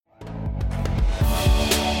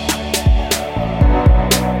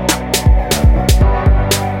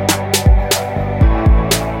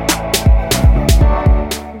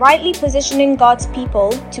rightly positioning God's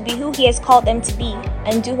people to be who He has called them to be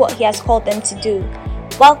and do what He has called them to do.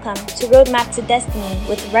 Welcome to Roadmap to Destiny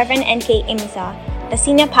with Rev NK Amissah, the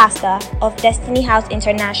Senior Pastor of Destiny House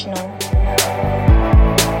International.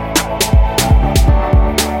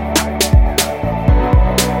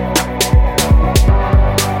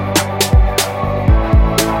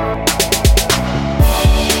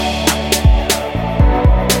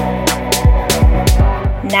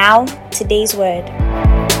 Now, today's word.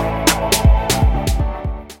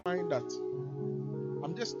 Find that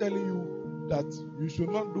I'm just telling you that you should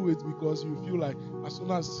not do it because you feel like as soon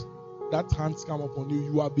as that hands come upon you,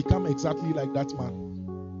 you have become exactly like that man.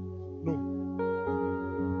 No.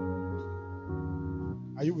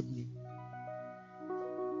 Are you with me?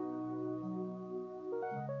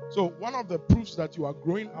 So one of the proofs that you are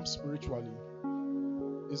growing up spiritually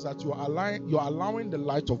is that you're allowing the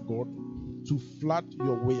light of God to flood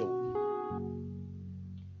your will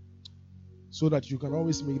so that you can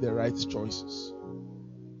always make the right choices.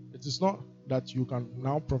 It is not that you can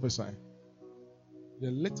now prophesy. The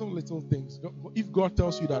little things. If God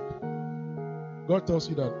tells you that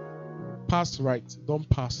pass right, don't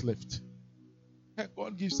pass left.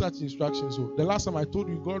 God gives such instructions. So the last time I told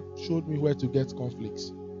you, God showed me where to get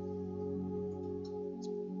conflicts.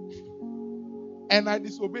 And I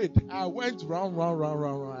disobeyed. I went round.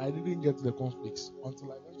 I didn't get the conflicts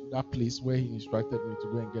until I went to that place where He instructed me to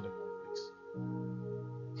go and get the conflicts.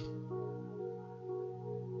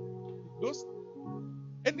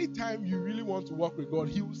 Anytime you really want to work with God,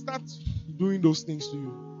 He will start doing those things to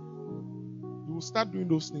you. He will start doing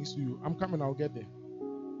those things to you. I'm coming, I'll get there.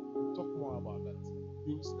 We'll talk more about that.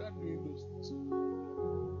 He will start doing those things to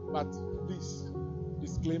you. But please,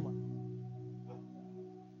 disclaimer.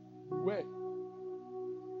 Beware.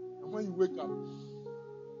 And when you wake up,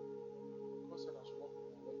 God said I should walk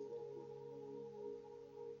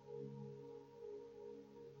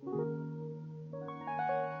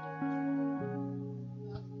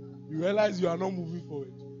you realize you are not moving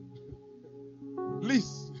forward.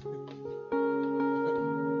 Please.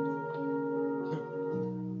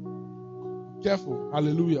 Careful.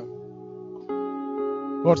 Hallelujah.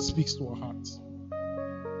 God speaks to our hearts.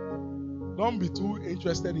 Don't be too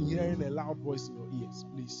interested in hearing a loud voice in your ears,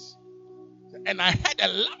 please. And I heard a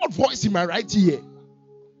loud voice in my right ear.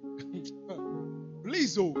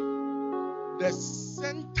 Please, the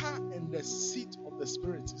center and the seat of the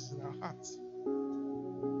Spirit is in our hearts.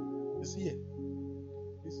 It's here.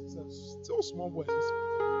 This is a still small voice.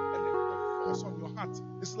 And the force on your heart.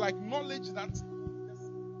 It's like knowledge that just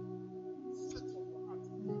sits on your heart.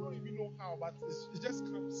 You don't even know how, but it just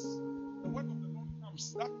comes. The word of the Lord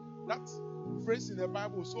comes. That phrase in the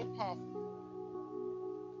Bible is so powerful.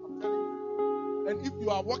 I'm telling you. And if you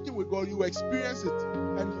are working with God, you experience it.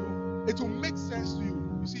 And it will make sense to you.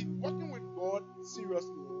 You see, working with God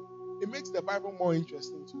seriously, it makes the Bible more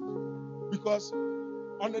interesting to you. Because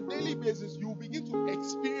on a daily basis, you begin to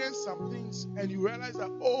experience some things and you realize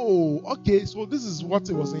that, oh, okay, so this is what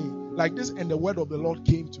it was saying. Like this, and the word of the Lord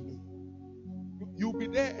came to me. You'll be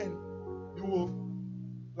there and you will,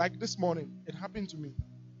 like this morning, it happened to me.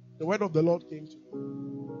 The word of the Lord came to me.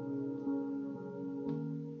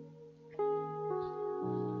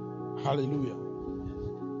 Hallelujah.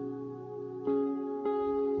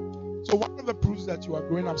 So one of the proofs that you are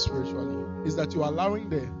growing up spiritually is that you are allowing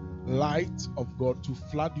the light of God to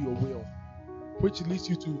flood your will, which leads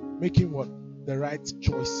you to making what? The right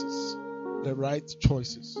choices. The right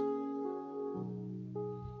choices.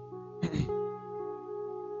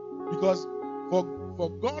 Because for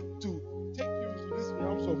God to take you into these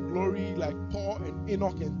realms of glory like Paul and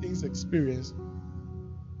Enoch and things experienced,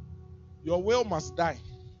 your will must die.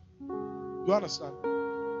 Do you understand?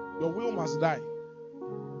 Your will must die.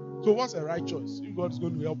 So what's a right choice? If God is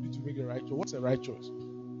going to help you to make a right choice, what's a right choice?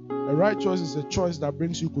 A right choice is a choice that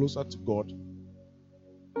brings you closer to God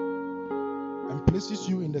and places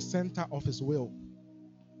you in the center of His will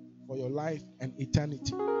for your life and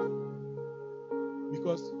eternity.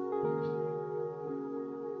 Because,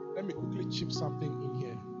 let me quickly chip something in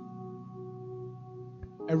here.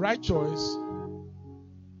 A right choice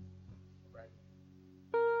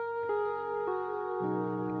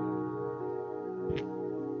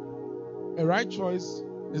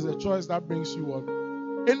is a choice that brings you what?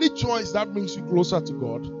 Any choice that brings you closer to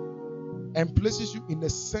God and places you in the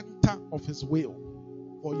center of His will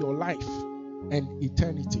for your life and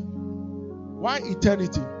eternity. Why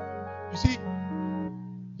eternity? You see,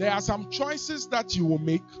 there are some choices that you will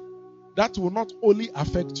make that will not only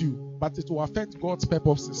affect you, but it will affect God's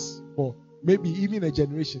purposes for maybe even a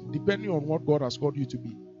generation, depending on what God has called you to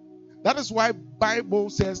be. That is why Bible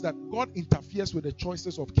says that God interferes with the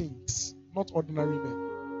choices of kings, not ordinary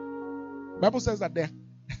men. Bible says that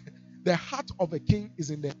the heart of a king is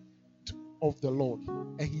in the hand of the Lord,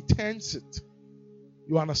 and he turns it.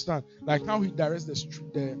 You understand? Like how he directs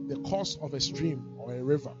the course of a stream or a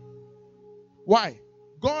river. Why?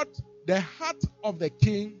 God, the heart of the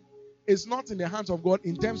king is not in the hands of God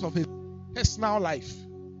in terms of his personal life,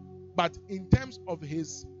 but in terms of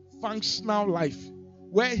his functional life,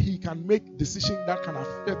 where he can make decisions that can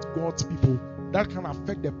affect God's people, that can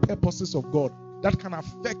affect the purposes of God, that can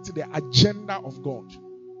affect the agenda of God.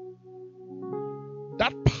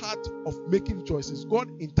 That part of making choices, God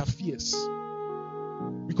interferes.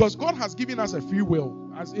 Because God has given us a free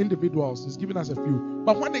will as individuals. He's given us a free will.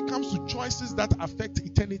 But when it comes to choices that affect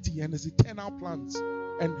eternity and his eternal plans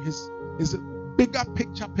and his bigger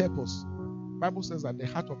picture purpose, the Bible says that the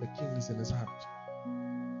heart of the king is in his hand.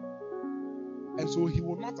 And so he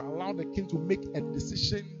will not allow the king to make a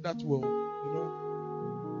decision that will,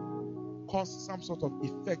 cause some sort of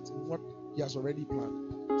effect in what he has already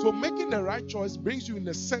planned. So making the right choice brings you in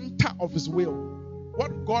the center of his will.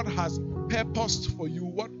 What God has purposed for you,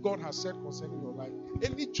 what God has said concerning your life.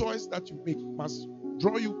 Any choice that you make must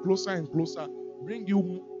draw you closer and closer, bring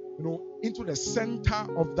you, into the center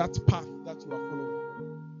of that path that you are following.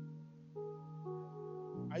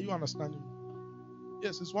 Are you understanding?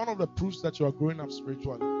 Yes, it's one of the proofs that you are growing up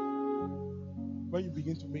spiritually. When you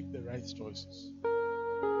begin to make the right choices.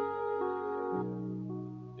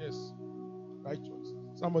 Yes, right choices.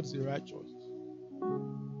 Somebody say right choices.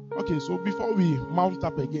 Okay, so before we mount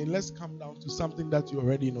up again, let's come down to something that you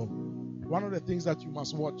already know. One of the things that you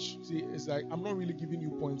must watch, see, it's like I'm not really giving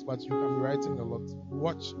you points, but you can be writing a lot.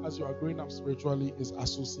 Watch as you are growing up spiritually is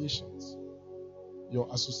associations. Your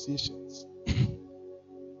associations.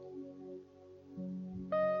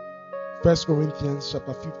 1 Corinthians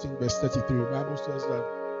chapter 15, verse 33. The Bible says that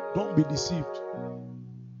don't be deceived.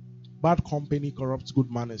 Bad company corrupts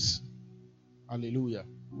good manners. Hallelujah.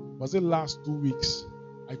 Was it last 2 weeks?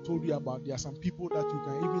 I told you about there are some people that you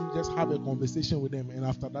can even just have a conversation with them, and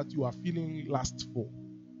after that you are feeling lustful.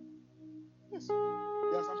 Yes. There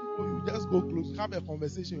are some people you just go close, have a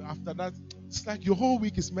conversation. After that, it's like your whole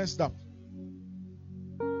week is messed up.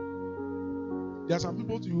 There are some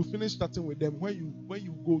people you finish starting with them. When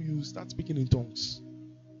you go, you start speaking in tongues.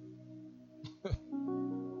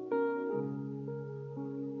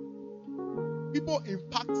 People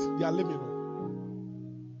impact their living.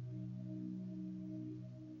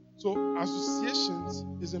 So associations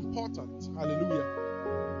is important. Hallelujah.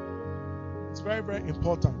 It's very, very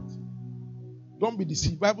important. Don't be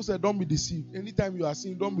deceived. Bible said don't be deceived. Anytime you are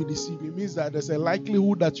seen, don't be deceived. It means that there's a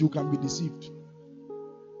likelihood that you can be deceived.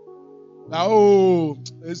 Now,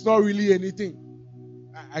 it's not really anything.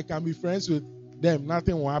 I can be friends with them.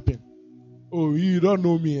 Nothing will happen. Oh, you don't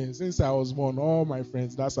know me. Since I was born, all my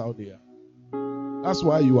friends, that's how they are. That's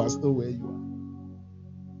why you are still where you are.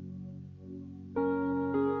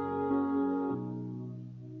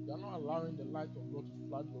 You are not allowing the light of God to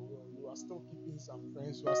flood your world. You are still keeping some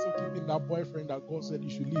friends. You are still keeping that boyfriend that God said you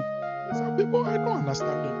should leave. There's some people, I don't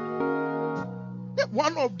understand them.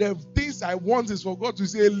 One of the things I want is for God to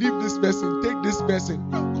say, leave this person, take this person.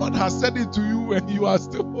 God has said it to you and you are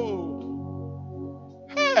still,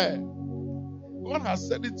 hey. God has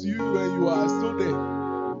said it to you and you are still there.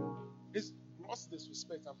 It's gross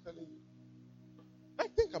disrespect, I'm telling you.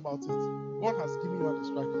 Like, think about it. God has given you an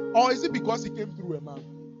instruction. Or is it because he came through a man?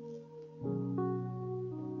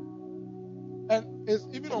 And it's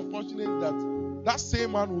even unfortunate that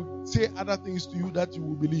same man will say other things to you that you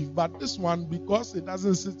will believe. But this one, because it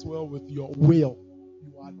doesn't sit well with your will,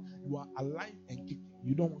 you are alive and kicking.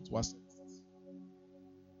 You don't want to accept it.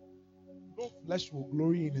 No flesh will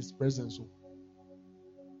glory in his presence.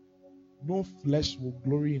 No flesh will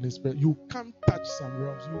glory in his presence. You can't touch some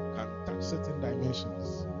realms. You can't touch certain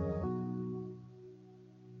dimensions.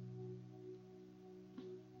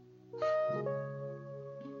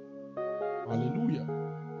 Hallelujah.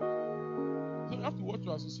 So you have to watch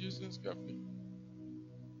your associations carefully.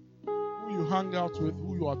 Who you hang out with,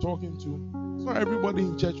 who you are talking to. It's not everybody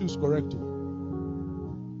in church who's correct.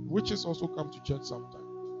 Witches also come to church sometimes.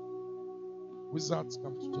 Wizards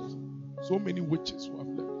come to church. So many witches who have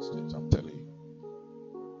left this church, I'm telling you.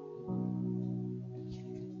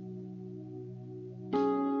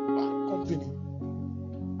 Bad company.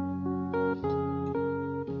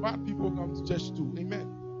 Bad people come to church too. Amen.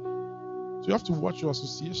 So you have to watch your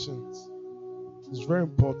associations. It's very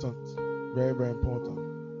important. Very, very important.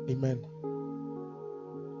 Amen.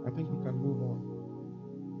 I think we can move on.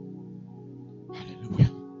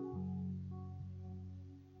 Hallelujah.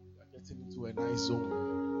 We are getting into a nice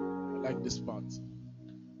zone. like this part.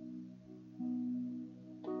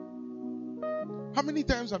 How many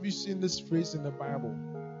times have you seen this phrase in the Bible?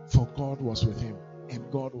 For God was with him, and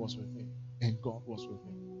God was with him, and God was with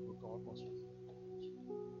him, for God was with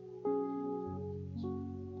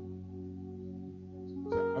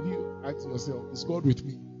him. Have you asked yourself, is God with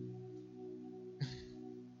me?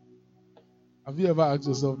 Have you ever asked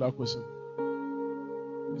yourself that question?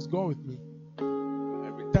 Is God with me?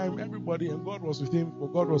 Every time, everybody, and God was with him, for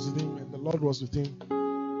God was with him, and the Lord was with him.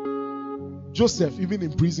 Joseph, even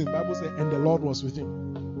in prison, the Bible said, and the Lord was with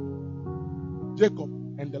him. Jacob,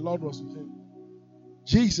 and the Lord was with him.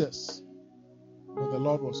 Jesus, and the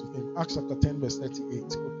Lord was with him. Acts chapter 10, verse 38.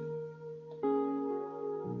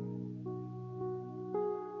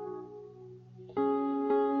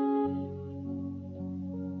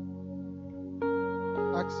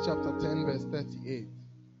 Acts chapter 10, verse 38.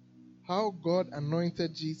 How God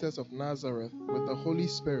anointed Jesus of Nazareth with the Holy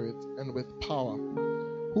Spirit and with power,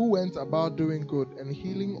 who went about doing good and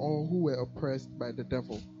healing all who were oppressed by the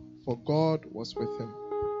devil, for God was with him.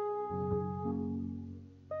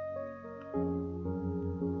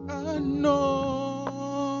 Anointing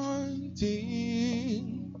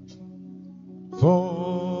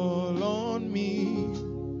fall on me.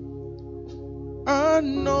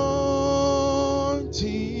 Anointing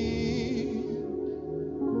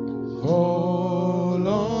fall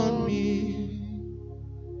on me.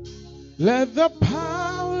 Let the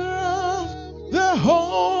power of the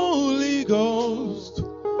Holy Ghost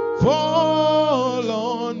fall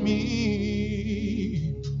on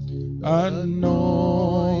me. Anointing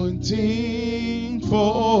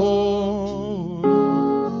fall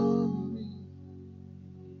on me.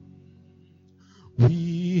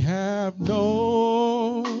 We have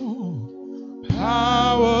no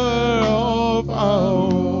power of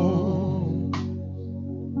our own.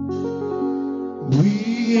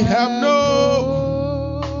 We have no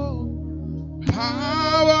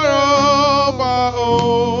power of our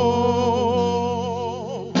own.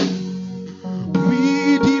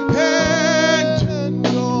 We depend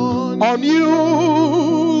on you,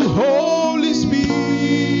 Holy Spirit.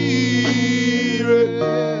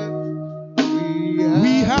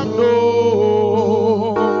 We have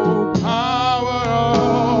no power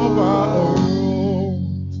of our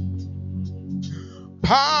own.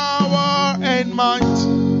 Power and might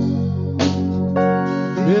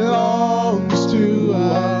belongs to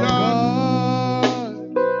our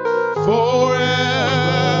God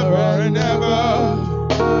forever and ever.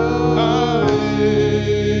 Amen.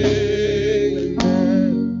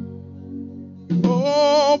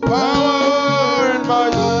 Oh, power and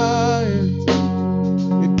might,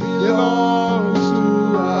 it belongs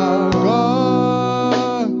to our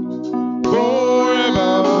God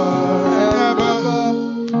forever and ever.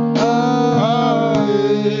 Amen.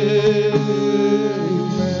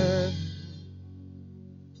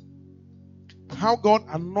 How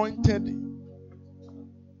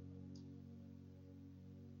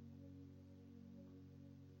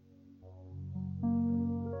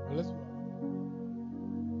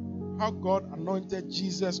God anointed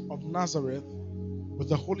Jesus of Nazareth with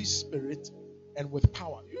the Holy Spirit and with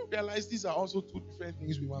power. You realize these are also two different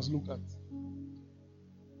things we must look at.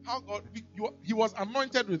 How God, he was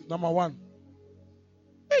anointed with number one.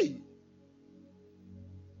 Hey!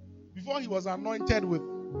 Before he was anointed with,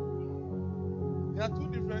 there are two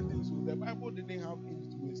different things. So the Bible didn't have any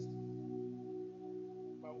to waste.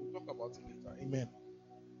 But we'll talk about it later. Amen.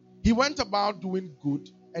 He went about doing good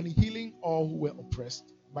and healing all who were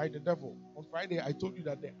oppressed by the devil. On Friday, I told you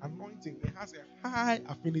that the anointing, it has a high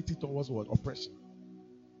affinity towards what? Oppression.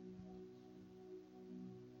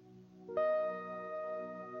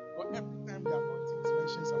 But every time the anointing is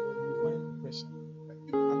mentioned somewhere, you find oppression. Like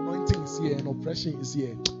if anointing is here and oppression is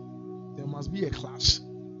here, there must be a clash.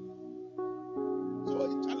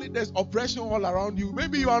 So actually, there's oppression all around you.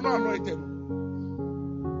 Maybe you are not anointed.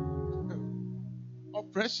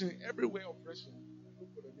 Oppression, everywhere oppression. Look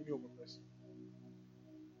for the meaning of oppression.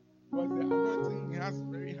 Because the anointing has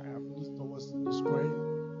very high affinity towards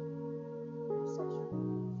destroying something.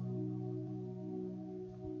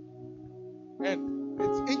 And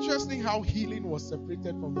it's interesting how healing was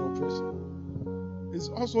separated from the oppression. It's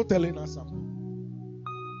also telling us something.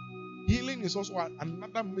 Healing is also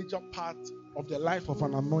another major part of the life of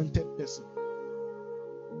an anointed person.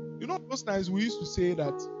 You know, those times we used to say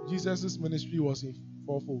that Jesus' ministry was in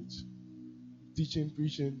fourfold: teaching,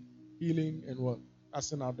 preaching, healing, and what?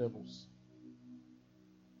 Casting out devils.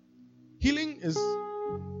 Healing is what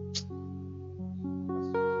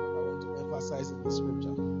I want to emphasize in the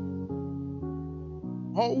scripture.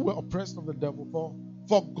 All who were oppressed of the devil,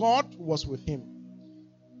 for God was with him,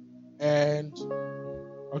 And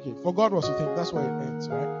okay, for God was with him. That's where it ends,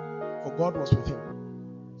 right? For God was with him.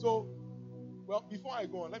 So, well, before I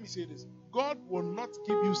go on, let me say this. God will not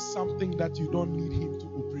give you something that you don't need him to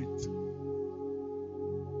operate.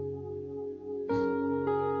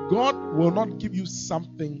 God will not give you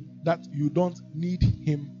something that you don't need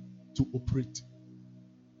him to operate.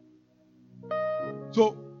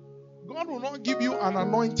 So, God will not give you an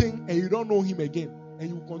anointing and you don't know him again, and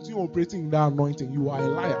you continue operating in that anointing. You are a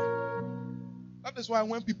liar. That is why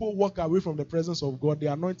when people walk away from the presence of God, the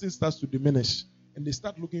anointing starts to diminish, and they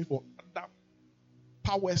start looking for other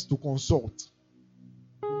powers to consult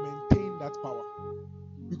to maintain that power.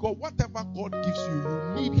 Because whatever God gives you,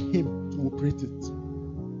 you need him to operate it.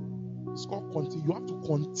 It's called continue. You have to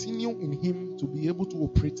continue in him to be able to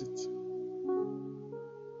operate it.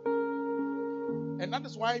 And that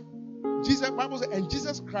is why Bible says, and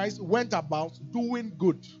Jesus Christ went about doing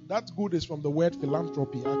good. That good is from the word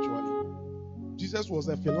philanthropy, actually. Jesus was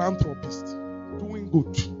a philanthropist, doing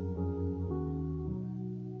good.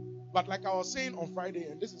 But like I was saying on Friday,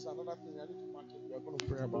 and this is another thing I need to mark it, we are going to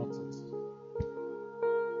pray about it.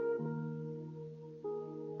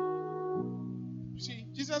 You see,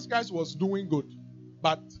 Jesus Christ was doing good,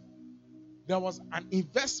 but there was an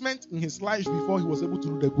investment in his life before he was able to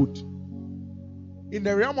do the good. In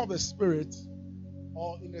the realm of the spirit,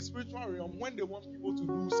 or in the spiritual realm, when they want people to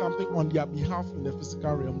do something on their behalf in the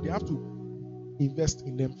physical realm, they have to invest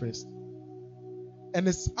in them first. And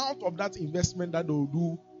it's out of that investment that they will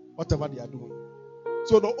do whatever they are doing.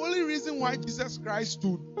 So the only reason why Jesus Christ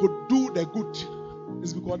could do the good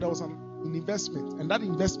is because there was an investment, and that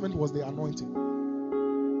investment was the anointing.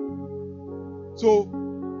 So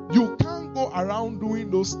you can't go around doing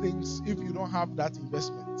those things if you don't have that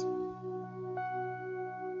investment.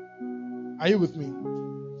 Are you with me?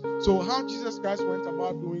 So how Jesus Christ went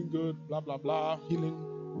about doing good, blah, blah, blah, healing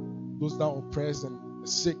those that are oppressed and the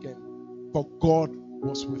sick, and for God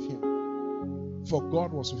was with him. For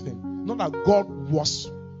God was with him. Not that God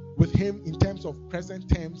was with him in terms of present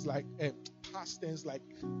terms, like past tense, like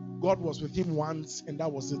God was with him once and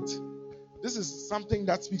that was it. This is something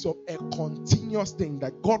that speaks of a continuous thing,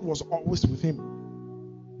 that God was always with him.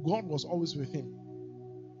 God was always with him.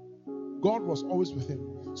 God was always with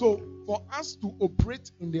him. So for us to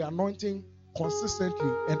operate in the anointing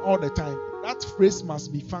consistently and all the time, that phrase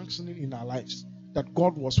must be functioning in our lives, that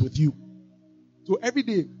God was with you. So every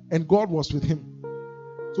day, and God was with him.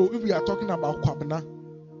 So if we are talking about Kwabena,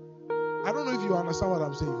 I don't know if you understand what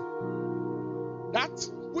I'm saying. That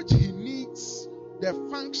which he needs, the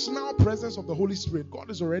functional presence of the Holy Spirit, God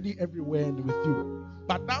is already everywhere and with you.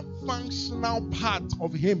 But that functional part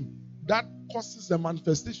of him, that causes the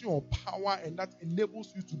manifestation of power and that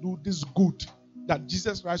enables you to do this good that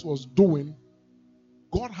Jesus Christ was doing,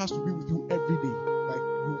 God has to be with you every day. Like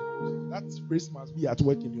that phrase must be at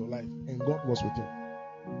work in your life, and God was with him.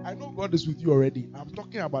 I know God is with you already. I'm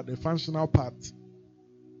talking about the functional part. That's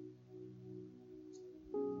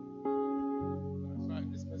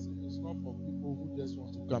right. This message is not for people who just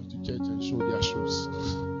want to come to church and show their shoes.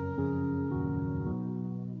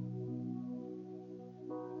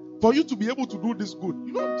 For you to be able to do this good.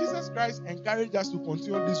 You know, Jesus Christ encouraged us to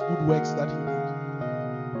continue these good works that he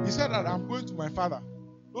did. He said that I'm going to my Father.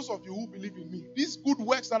 Those of you who believe in me, these good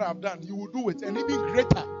works that I've done, you will do it, and even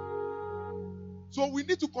greater. So we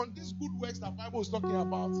need to continue these good works that the Bible is talking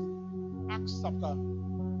about. Acts chapter,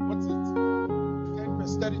 what's it? 10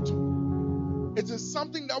 verse 32. It is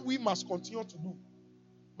something that we must continue to do.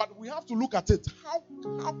 But we have to look at it. How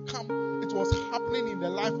come it was happening in the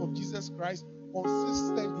life of Jesus Christ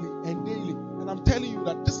consistently and daily? And I'm telling you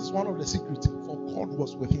that this is one of the secrets, for God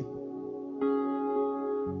was with him.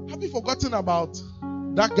 Have you forgotten about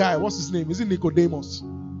that guy? What's his name? Is it Nicodemus?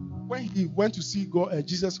 When he went to see God,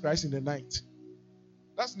 Jesus Christ in the night.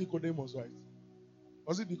 That's Nicodemus, right?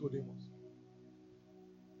 Was it Nicodemus?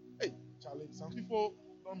 Hey, Charlie, some people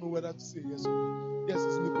don't know whether to say yes or no. Yes,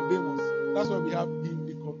 it's Nicodemus. That's why we have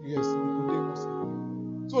Nicodemus.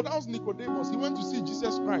 So that was Nicodemus. He went to see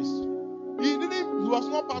Jesus Christ. He was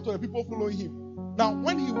not part of the people following him. Now,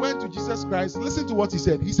 when he went to Jesus Christ, listen to what he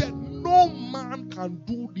said. He said, no man can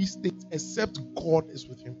do these things except God is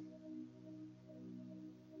with him.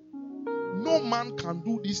 No man can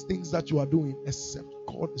do these things that you are doing except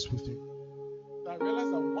God is with you. I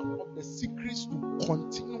realized that one of the secrets to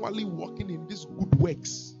continually walking in these good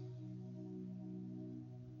works,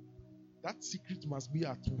 that secret must be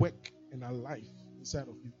at work and alive inside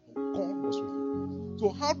of you. God was with you. So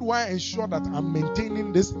how do I ensure that I'm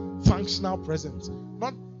maintaining this functional presence?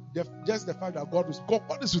 Not just the fact that God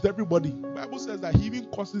is with everybody. The Bible says that he even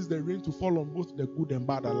causes the rain to fall on both the good and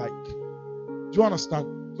bad alike. Do you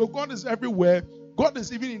understand? So So God is everywhere. God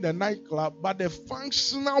is even in the nightclub, but the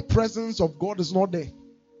functional presence of God is not there.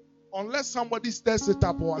 Unless somebody stirs it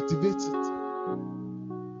up or activates it.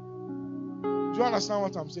 Do you understand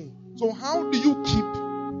what I'm saying? So how do you keep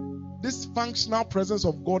this functional presence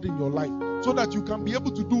of God in your life so that you can be able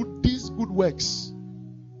to do these good works?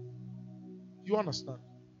 Do you understand?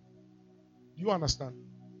 Do you understand?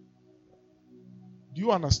 Do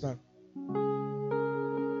you understand?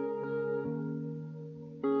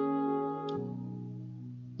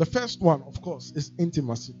 The first one, of course, is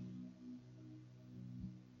intimacy.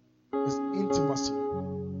 It's intimacy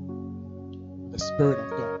with the Spirit of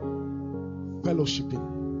God.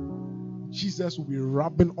 Fellowshipping. Jesus will be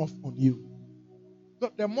rubbing off on you.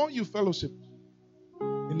 So the more you fellowship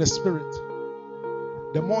in the Spirit,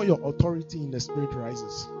 the more your authority in the Spirit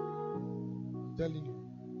rises. I'm telling you.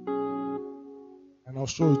 And I'll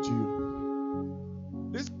show it to you.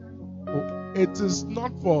 This, it is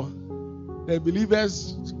not for the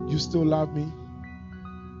believers, you still love me.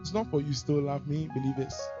 It's not for you still love me,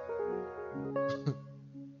 believers.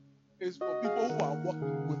 It's for people who are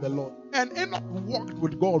walking with the Lord. And Enoch walked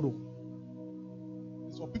with God.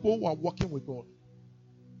 It's for people who are walking with God.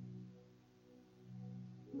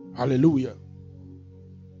 Hallelujah.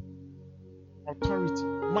 Authority.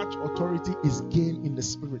 Much authority is gained in the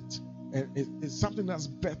Spirit. And it's something that's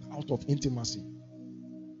birthed out of intimacy.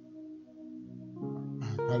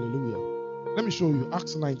 Hallelujah. Let me show you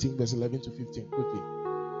Acts 19, verse 11 to 15. Quickly.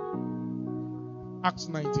 Acts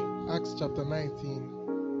 19. Acts chapter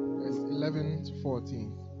 19, verse 11 to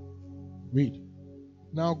 14. Read.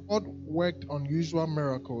 Now God worked unusual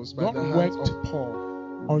miracles by the hands of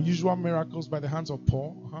Paul. Unusual miracles by the hands of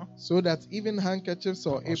Paul. So that even handkerchiefs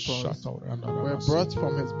or aprons were brought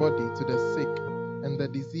from his body to the sick, and the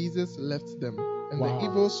diseases left them, and the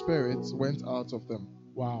evil spirits went out of them.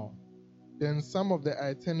 Wow. Then some of the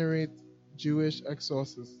itinerant Jewish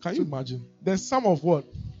exorcists. Can you imagine? There's some of what?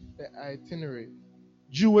 The itinerant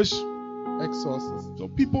Jewish exorcists. So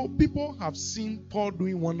people have seen Paul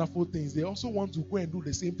doing wonderful things. They also want to go and do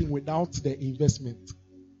the same thing without the investment.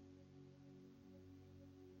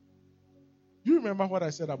 Do you remember what I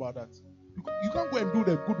said about that? You can't go and do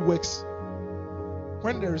the good works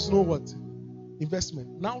when there is no what?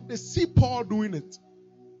 Investment. Now they see Paul doing it.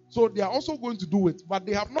 So they are also going to do it. But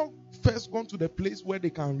they have not first gone to the place where they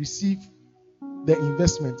can receive the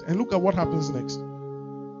investment. And look at what happens next.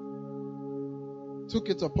 Took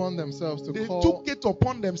it upon themselves to they call took it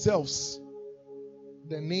upon themselves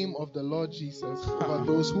the name of the Lord Jesus over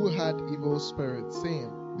those who had evil spirits,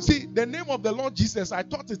 saying. See, the name of the Lord Jesus, I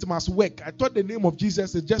thought it must work. I thought the name of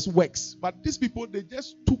Jesus, it just works. But these people, they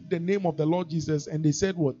just took the name of the Lord Jesus and they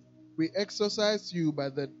said what? We exorcise you by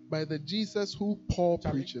the Jesus who Paul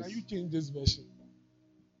preaches. Can you change this version?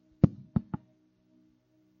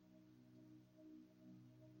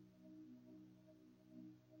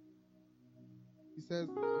 He says,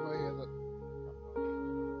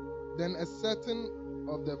 then a certain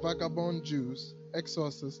of the vagabond Jews,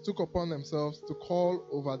 exorcists, took upon themselves to call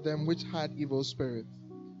over them which had evil spirits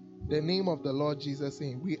the name of the Lord Jesus,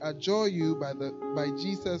 saying, we adjure you by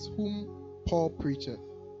Jesus whom Paul preacheth.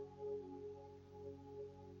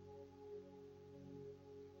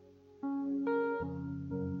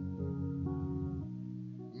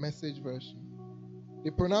 Message version.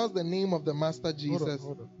 They pronounce the name of the Master Jesus.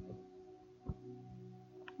 Hold on.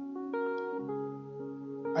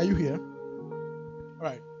 Are you here? All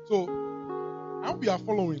right. So I hope you are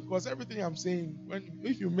following, because everything I'm saying,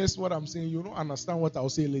 if you miss what I'm saying, you don't understand what I'll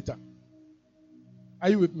say later. Are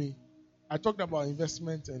you with me? I talked about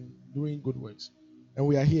investment and doing good works, and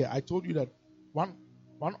we are here. I told you that one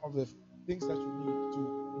of the things that you need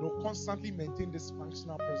to constantly maintain this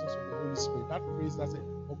functional presence of the Holy Spirit. That phrase that said,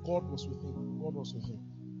 "Oh, God was with him." God was with him.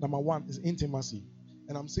 Number one is intimacy,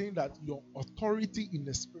 and I'm saying that your authority in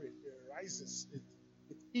the Spirit rises. It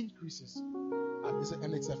increases,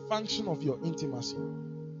 and it's a function of your intimacy.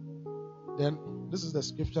 Then this is the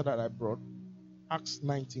scripture that I brought, Acts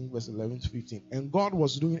 19 verse 11 to 15. And God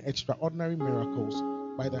was doing extraordinary miracles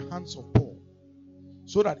by the hands of Paul,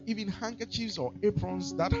 so that even handkerchiefs or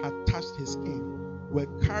aprons that had touched his skin were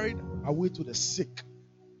carried away to the sick,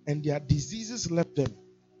 and their diseases left them,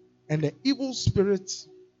 and the evil spirits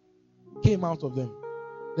came out of them.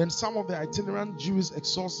 Then some of the itinerant Jewish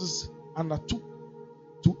exorcists undertook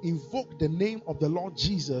to invoke the name of the Lord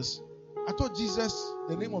Jesus. I thought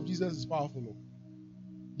the name of Jesus is powerful.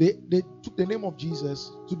 They took the name of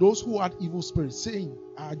Jesus to those who had evil spirits, saying,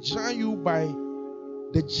 I adjure you by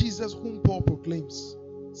the Jesus whom Paul proclaims.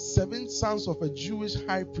 7 sons of a Jewish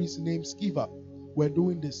high priest named Sceva were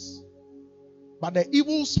doing this. But the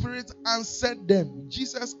evil spirit answered them,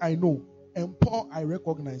 Jesus I know, and Paul I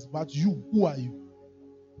recognize, but you, who are you?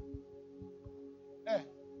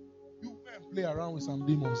 You go and play around with some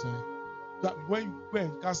demons. That when you go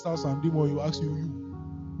and cast out some demon, you ask you,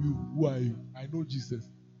 who are you? I know Jesus.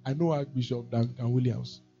 I know Archbishop Duncan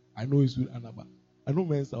Williams. I know Isu Anaba. I know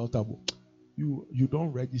Mensa Otabo. You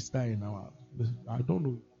don't register in our. I don't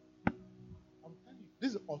know. I'm telling you,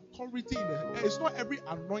 this is authority in the. It's not every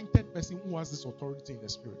anointed person who has this authority in the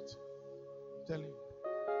spirit. I'm telling you.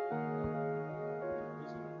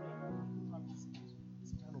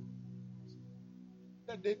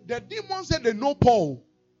 The demons said they know Paul.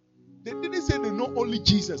 They didn't say they know only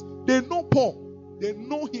Jesus. They know Paul. They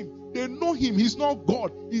know him. They know him. He's not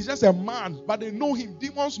God. He's just a man. But they know him.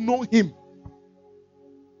 Demons know him.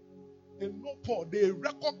 They know Paul. They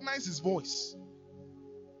recognize his voice.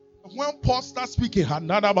 When Paul starts speaking, Paul,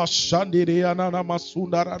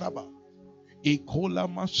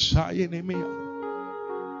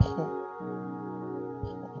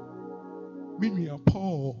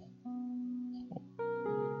 Paul.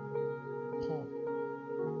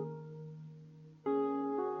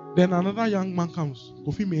 Then another young man comes.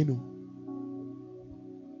 Kofi Menu.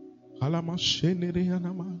 Halama shenere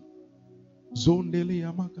yanama. Zondele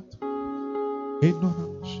yamakata.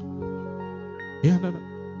 Enonamash. Yanana.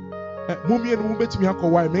 Mummy and Mubet me ako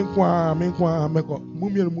why menkwa meko.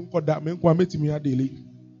 Mummy and Munko that menkwa met me a daily.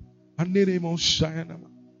 And Neremo Shayanama.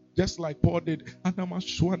 Just like Paul did. Anama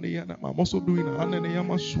Shwane Yanama. I'm also doing a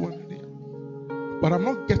Hanayama Shwane. But I'm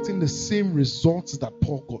not getting the same results that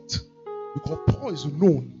Paul got. Because Paul is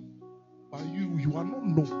known. But you are not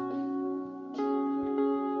known.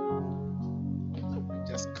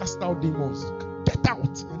 Just cast out demons. Get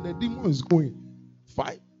out. And the demon is going.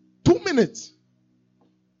 2 minutes.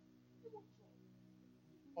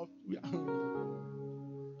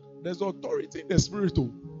 There's authority in the spirit. So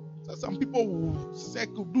some people will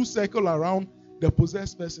circle around the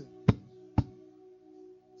possessed person.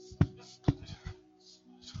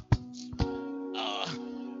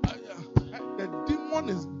 The demon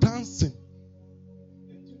is dancing.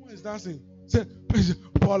 Dancing. Say,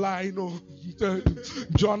 Paul, I know.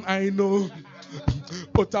 John, I know.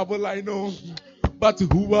 Potable, I know. But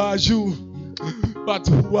who are you? But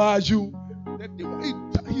who are you? The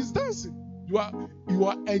demon, he's dancing. You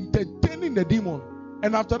are entertaining the demon.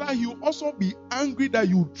 And after that, he will also be angry that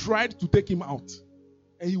you tried to take him out.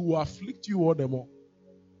 And he will afflict you all the more.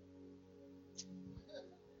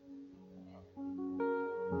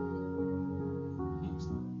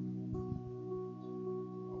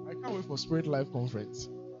 For Spirit Life Conference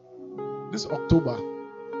this October.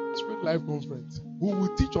 Spirit Life Conference, we will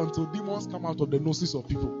teach until demons come out of the noses of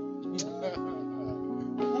people.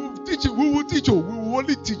 We will teach. We will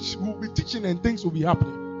only teach. We will be teaching and things will be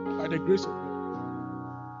happening by the grace of God.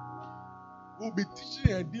 We will be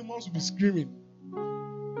teaching and demons will be screaming.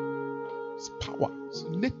 It's power. It's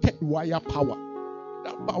naked wire power.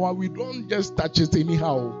 That power, we don't just touch it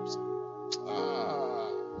anyhow.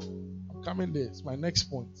 I'm coming there. It's my next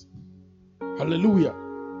point. Hallelujah.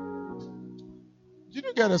 Did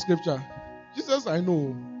you get the scripture? Jesus, I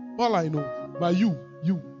know. Paul, I know. But you,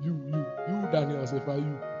 Daniel, say for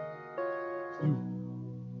you.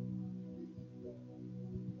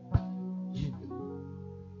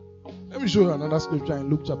 Let me show you another scripture in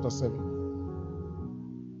Luke chapter 7.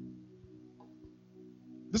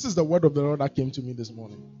 This is the word of the Lord that came to me this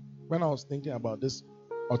morning when I was thinking about this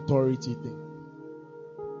authority thing.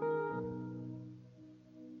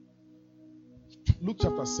 Luke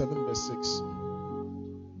chapter 7 verse 6.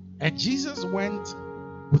 And Jesus went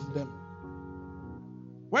with them.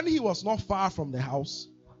 When he was not far from the house,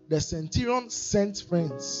 the centurion sent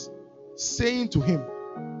friends, saying to him,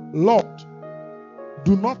 Lord,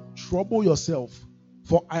 do not trouble yourself,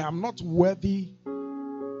 for I am not worthy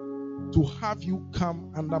to have you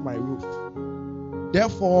come under my roof.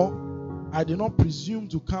 Therefore, I did not presume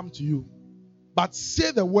to come to you, but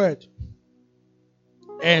say the word,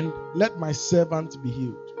 and let my servant be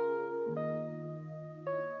healed.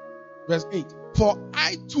 Verse 8. For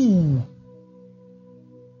I too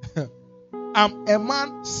am a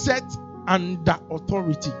man set under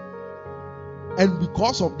authority. And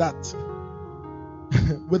because of that,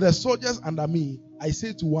 with the soldiers under me, I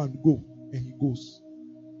say to one, go, and he goes.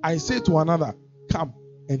 I say to another, come,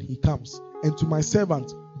 and he comes. And to my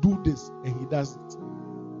servant, do this, and he does it.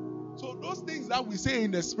 So those things that we say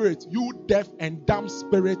in the spirit, you deaf and dumb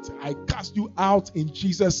spirit, I cast you out in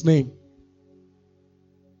Jesus' name.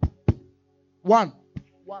 One.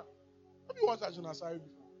 Have you watched Ajuna Sari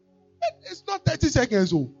before? It's not 30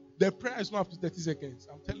 seconds. Oh. The prayer is not up to 30 seconds.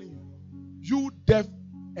 I'm telling you. You deaf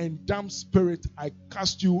and damn spirit, I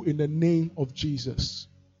cast you in the name of Jesus.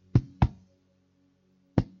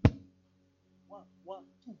 1,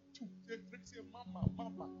 2, 2, 3, say,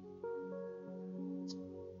 Mama.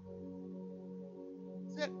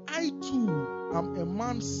 Say, I too am a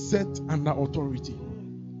man set under authority.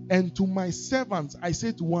 And to my servants, I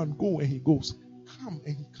say to one, go, and he goes. Come,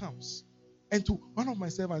 and he comes. And to one of my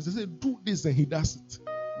servants, I say, do this, and he does it.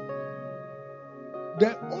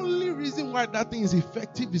 The only reason why that thing is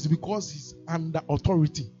effective is because he's under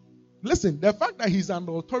authority. Listen, the fact that he's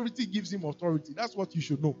under authority gives him authority. That's what you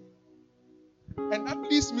should know. And that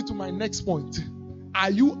leads me to my next point. Are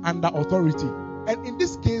you under authority? And in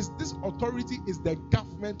this case, this authority is the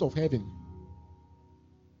government of heaven.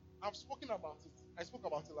 I've spoken about it. I spoke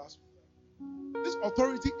about it last week. This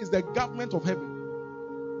authority is the government of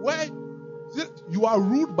heaven. Where you are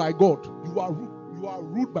ruled by God. You are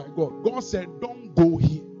ruled by God. God said, don't go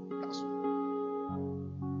here. That's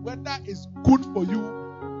whether it's good for you,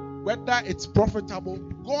 whether it's profitable,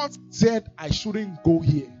 God said I shouldn't go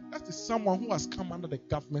here. That is someone who has come under the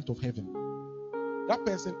government of heaven. That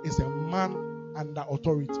person is a man under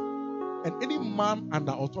authority. And any man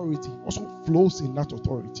under authority also flows in that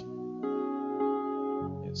authority.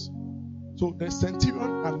 Yes. So the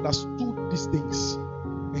centurion understood these things.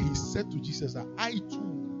 And he said to Jesus that I too.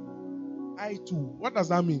 What does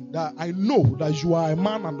that mean? That I know that you are a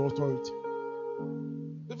man under authority.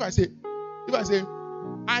 If I say,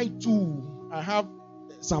 I too, I have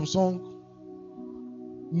Samsung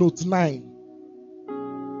Note 9.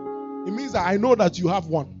 It means that I know that you have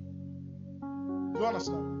one. Do you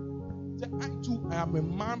understand? Say, I too, I am a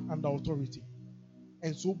man under authority.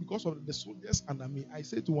 And so because of the soldiers under me, I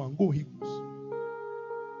say to one, go, he goes.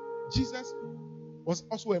 Jesus was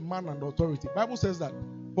also a man under authority. The Bible says that,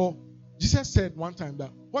 for Jesus said one time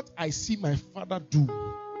that what I see my Father do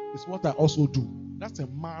is what I also do. That's a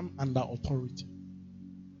man under authority.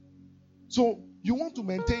 So you want to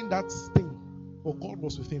maintain that thing, for God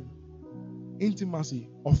was with him. Intimacy,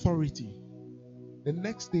 authority. The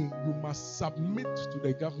next thing, you must submit to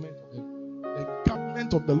the government of heaven, the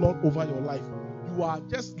government of the Lord over your life. You are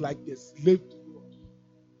just like a slave to God.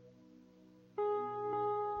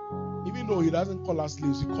 Even though he doesn't call us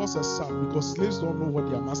slaves, he calls us sons, because slaves don't know what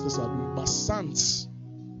their masters are doing. But sons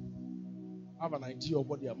have an idea of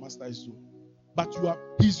what their master is doing. But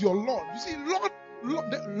he's your Lord. You see,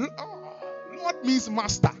 Lord means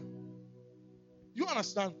master. You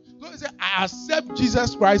understand? So he said, I accept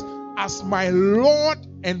Jesus Christ as my Lord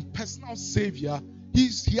and personal Savior.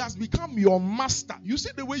 He has become your master. You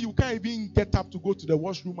see the way you can't even get up to go to the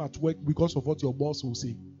washroom at work because of what your boss will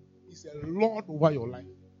say. He's a Lord over your life.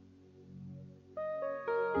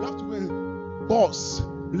 You have to go, boss,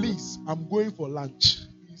 please, I'm going for lunch.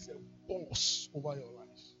 He's a boss over your life.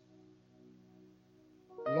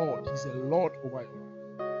 Lord, he's a Lord over your life.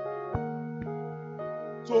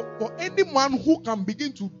 So for any man who can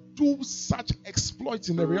begin to do such exploits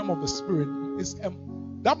in the realm of the spirit,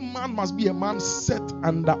 that man must be a man set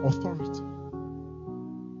under authority.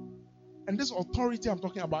 And this authority I'm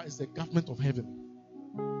talking about is the government of heaven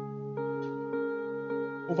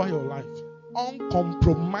over your life.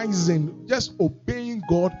 Uncompromising, just obeying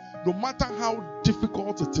God no matter how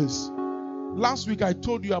difficult it is. Last week I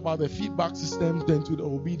told you about the feedback system then to the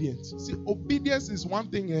obedience. See, obedience is one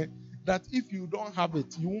thing that if you don't have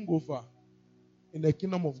it, you won't go far in the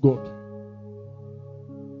kingdom of God.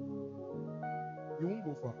 You won't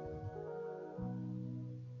go far.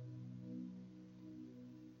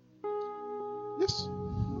 Yes.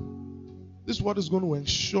 This is what is going to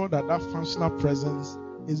ensure that functional presence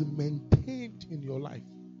is maintained in your life.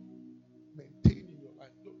 Maintained in your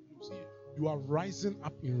life. You see, you are rising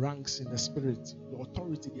up in ranks in the spirit. Your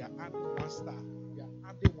authority, they are adding one star. They are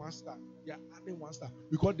adding one star. They are adding one star.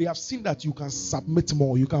 Because they have seen that you can submit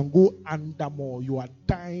more. You can go under more. You are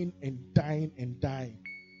dying and dying and dying.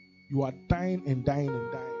 You are dying and dying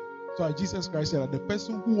and dying. So Jesus Christ said that the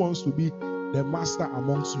person who wants to be the master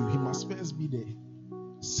amongst you, he must first be the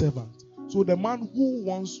servant. So the man who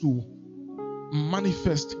wants to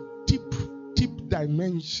manifest deep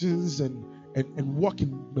dimensions and walk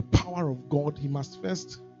in the power of God, he must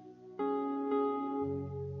first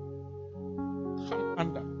come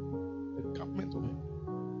under the government of heaven.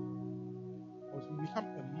 Because we become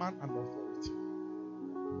a man under authority.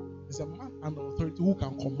 It's a man under authority who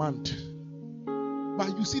can command.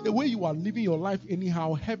 But you see, the way you are living your life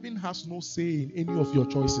anyhow, heaven has no say in any of your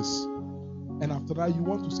choices. And after that, you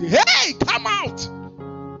want to say, hey, come out!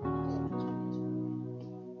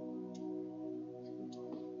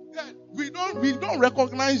 We don't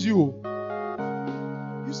recognize you.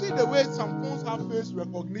 You see the way some phones have face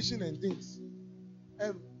recognition and things.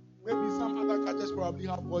 and maybe some other gadgets probably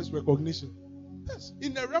have voice recognition. Yes,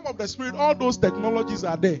 in the realm of the spirit, all those technologies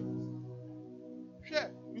are there. Sure,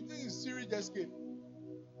 you think Siri just came?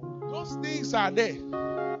 Those things are there.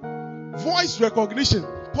 Voice recognition,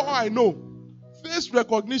 Paul I know. Face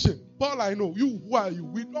recognition, Paul I know. You, who are you?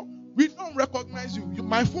 We don't recognize you.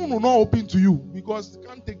 My phone will not open to you because it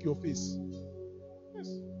can't take your face. Yes.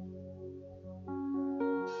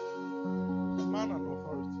 Man and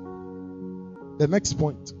authority. The next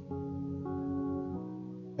point.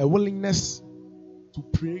 A willingness to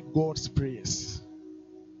pray God's prayers.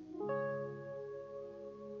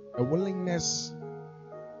 A willingness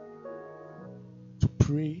to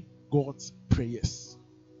pray God's prayers.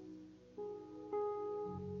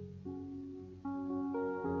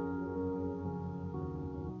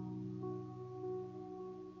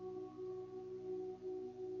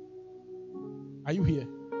 Are you here?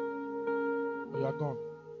 Or you are gone?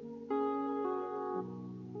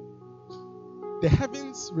 The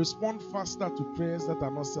heavens respond faster to prayers that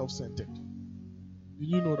are not self-centered. Did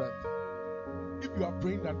you know that? If you are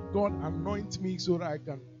praying that God anoint me so that I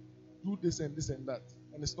can do this and this and that,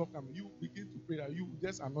 and it's not coming, you begin to pray that you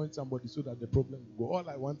just anoint somebody so that the problem will go. All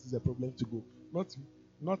I want is the problem to go.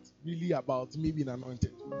 Not really about me being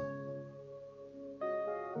anointed.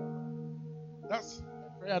 That's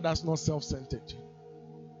a prayer that's not self-centered.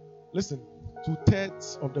 Listen,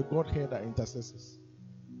 2/3 of the Godhead are intercessors.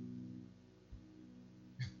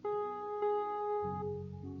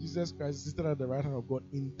 Jesus Christ is seated at the right hand of God,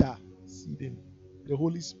 interceding. The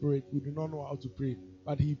Holy Spirit, we do not know how to pray,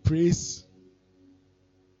 but He prays.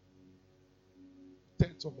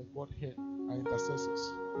 2/3 of the Godhead are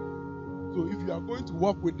intercessors. So if you are going to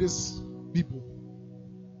walk with these people,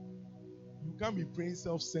 you can't be praying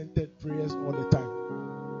self-centered prayers all the time.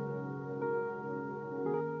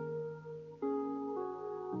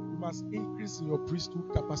 You must increase in your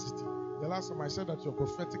priesthood capacity. The last time I said that your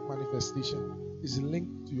prophetic manifestation is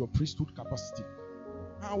linked to your priesthood capacity.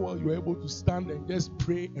 How well you are able to stand and just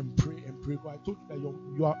pray and pray and pray. But I told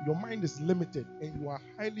you that your mind is limited and you are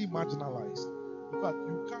highly marginalized. In fact,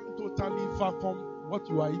 you can't totally fathom what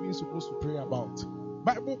you are even supposed to pray about.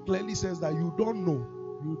 Bible clearly says that you don't know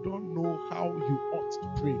how you ought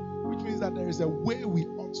to pray, which means that there is a way we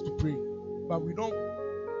ought to pray, but we don't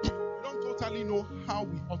totally know how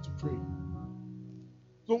we ought to pray.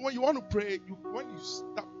 So when you want to pray, when you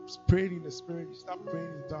start praying in the Spirit, you start praying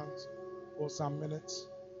in tongues for some minutes,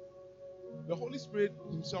 the Holy Spirit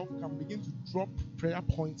Himself can begin to drop prayer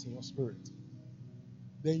points in your spirit.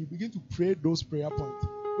 Then you begin to pray those prayer points.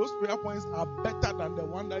 Those prayer points are better than the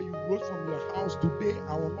one that you wrote from your house. Today,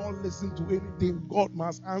 I will not listen to anything. God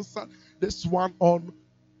must answer this one on.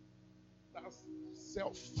 That's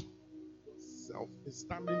self. Self is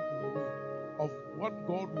standing in the way of what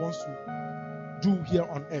God wants to do here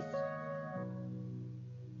on earth.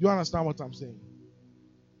 You understand what I'm saying?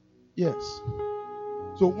 Yes.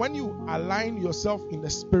 So when you align yourself in the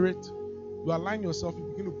Spirit, you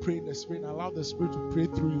begin to pray in the Spirit and allow the Spirit to pray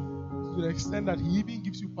through you to the extent that He even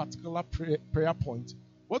gives you particular prayer points.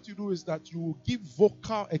 What you do is that you will give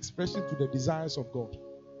vocal expression to the desires of God.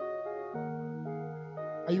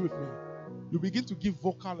 Are you with me? You begin to give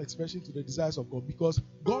vocal expression to the desires of God because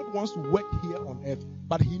God wants to work here on earth,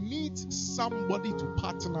 but He needs somebody to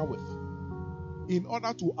partner with in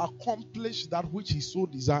order to accomplish that which He so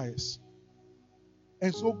desires.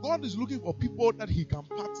 And so God is looking for people that He can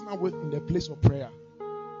partner with in the place of prayer.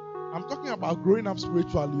 I'm talking about growing up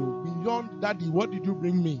spiritually. Beyond Daddy, what did you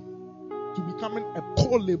bring me? To becoming a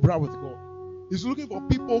co-laborer with God. He's looking for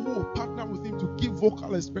people who will partner with Him to give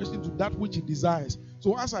vocal expression to that which He desires.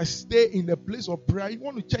 So as I stay in the place of prayer, you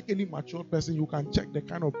want to check any mature person, you can check the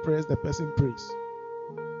kind of prayers the person prays.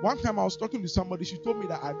 One time I was talking to somebody, she told me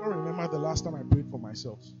that I don't remember the last time I prayed for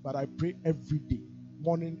myself, but I pray every day,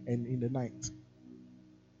 morning and in the night.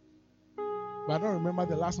 But I don't remember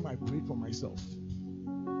the last time I prayed for myself.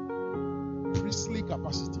 Priestly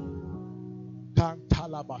capacity.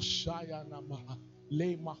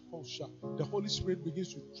 The Holy Spirit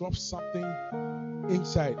begins to drop something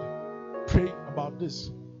inside. Pray about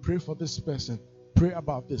this. Pray for this person. Pray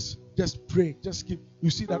about this. Just pray. Just keep. You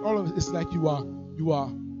see that all of it is like you are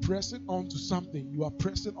pressing onto something. You are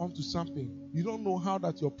pressing onto something. You don't know how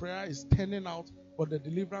that your prayer is turning out for the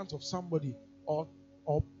deliverance of somebody or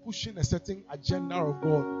pushing a certain agenda of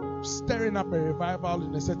God, stirring up a revival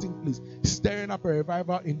in a certain place, stirring up a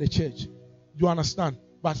revival in the church. You understand?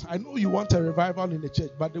 But I know you want a revival in the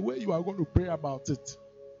church, but the way you are going to pray about it,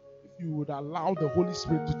 if you would allow the Holy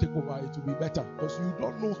Spirit to take over, it will be better because you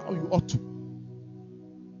don't know how you ought to.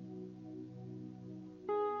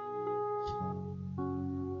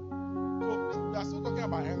 So we are still talking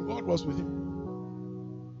Rabbi, and God was with him.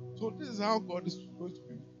 So this is how God is going to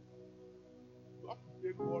be. You have to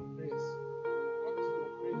pray God prayers. Not your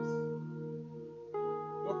prayers.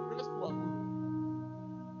 Your prayers too are good.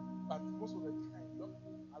 But most of the time, you have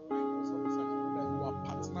to align yourself in such a way that you are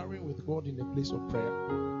partnering with God in the place of prayer.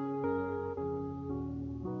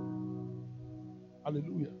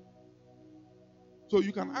 Hallelujah. So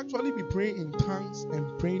you can actually be praying in tongues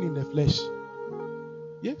and praying in the flesh.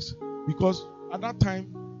 Yes. Because at that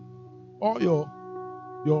time, all your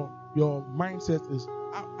mindset is,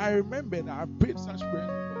 I remember that I prayed such prayers.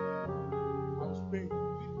 I was praying.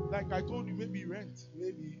 Like I told you, maybe rent,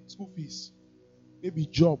 maybe school fees, maybe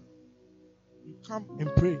job. You come and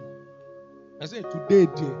pray. I said, today,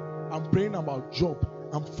 dear, I'm praying about job.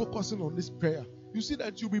 I'm focusing on this prayer. You see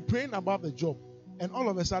that you'll be praying about the job. And all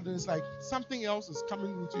of a sudden, it's like something else is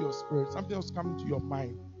coming into your spirit. Something else is coming to your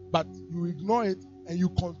mind. But you ignore it and you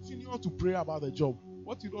continue to pray about the job.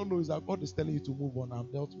 What you don't know is that God is telling you to move on.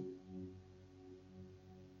 I've dealt with it.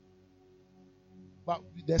 But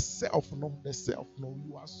the self, no.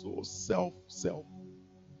 You are so self.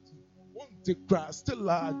 Want to cry, still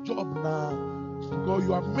a job now. Because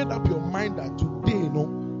you have made up your mind that today,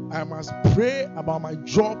 I must pray about my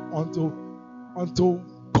job until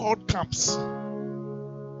God comes.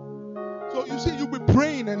 So you see, you'll be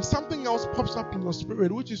praying and something else pops up in your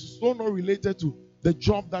spirit, which is so not related to the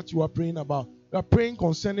job that you are praying about. You are praying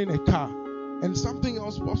concerning a car, and something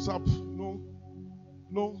else pops up.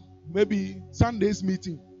 Maybe Sunday's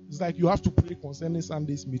meeting. It's like you have to pray concerning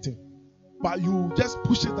Sunday's meeting. But you just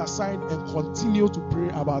push it aside and continue to pray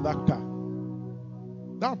about that car.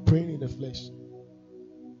 Not praying in the flesh.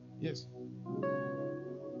 Yes. Praying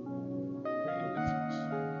in the flesh.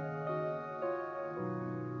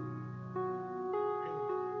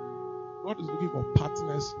 God is looking for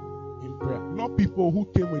partners in prayer, not people who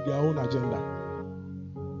came with their own agenda.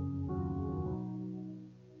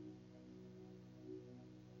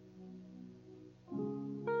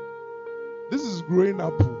 This is growing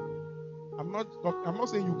up. I'm not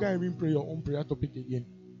saying you can't even pray your own prayer topic again.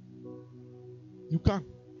 You can.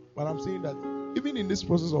 But I'm saying that even in this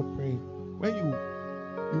process of praying, when you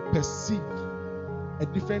perceive a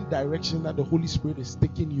different direction that the Holy Spirit is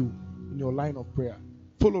taking you in your line of prayer,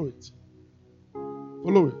 follow it.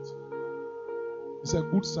 Follow it. It's a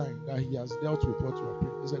good sign that He has dealt with what you are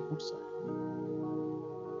praying. It's a good sign.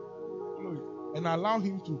 Follow it. And allow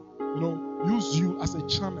Him to, use you as a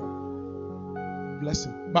channel.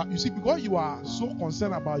 Blessing. But you see, because you are so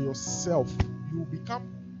concerned about yourself, you become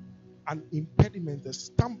an impediment, a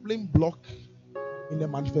stumbling block in the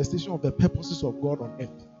manifestation of the purposes of God on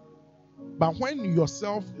earth. But when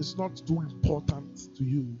yourself is not too important to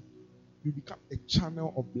you, you become a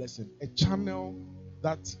channel of blessing, a channel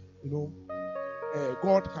that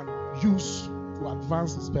God can use to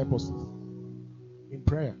advance His purposes in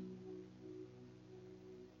prayer.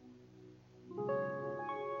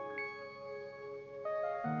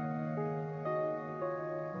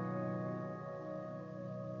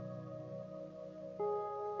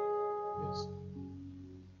 Yes.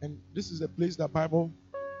 And this is a place that Bible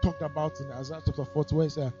talked about in Isaiah chapter 40, where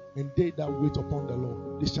it says, and they that wait upon the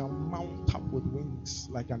Lord, they shall mount up with wings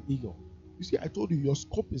like an eagle. You see, I told you, your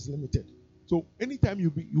scope is limited. So anytime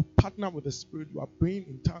you partner with the Spirit, you are praying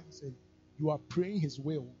in tongues and you are praying His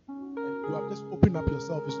will, and you have just opened up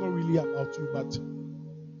yourself. It's not really about you, but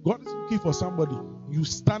God is looking for somebody. You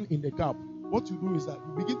stand in the gap. What you do is that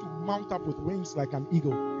you begin to mount up with wings like an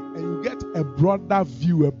eagle, and you get a broader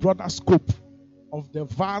view, a broader scope of the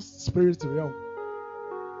vast spirit realm.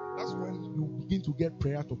 That's when you begin to get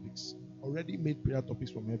prayer topics, already made prayer topics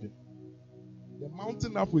from heaven. The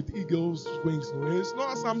mounting up with eagles' wings, it's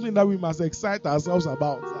not something that we must excite ourselves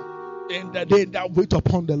about. And the day that wait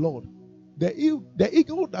upon the Lord. The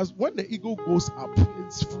eagle does, when the eagle goes up,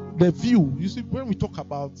 it's the view. You see, when we talk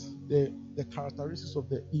about the characteristics of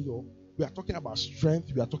the eagle, we are talking about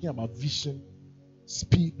strength, we are talking about vision,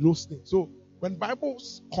 speed, those things. So when Bible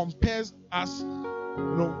compares us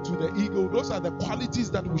to the eagle, those are the qualities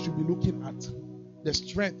that we should be looking at. The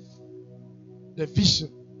strength, the vision.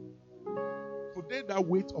 For they that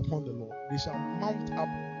wait upon the Lord, they shall mount up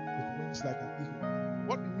with wings like an eagle.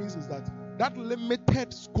 What it means is that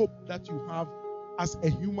limited scope that you have as a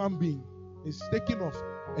human being is taken off,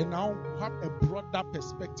 and now you have a broader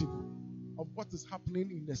perspective of what is happening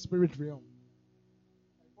in the spirit realm.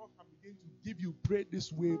 And God can begin to give you, pray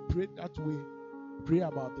this way, pray that way, pray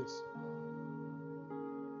about this.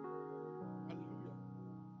 Hallelujah.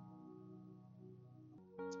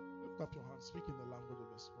 Lift up your hands, speak in the language of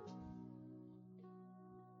the Spirit.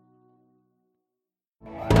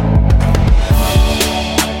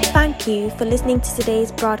 Thank Thank you for listening to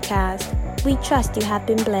today's broadcast. We trust you have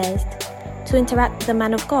been blessed. To interact with the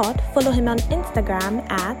man of God, follow him on Instagram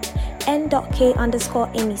at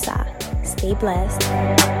n.k_Amissah. Stay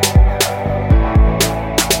blessed.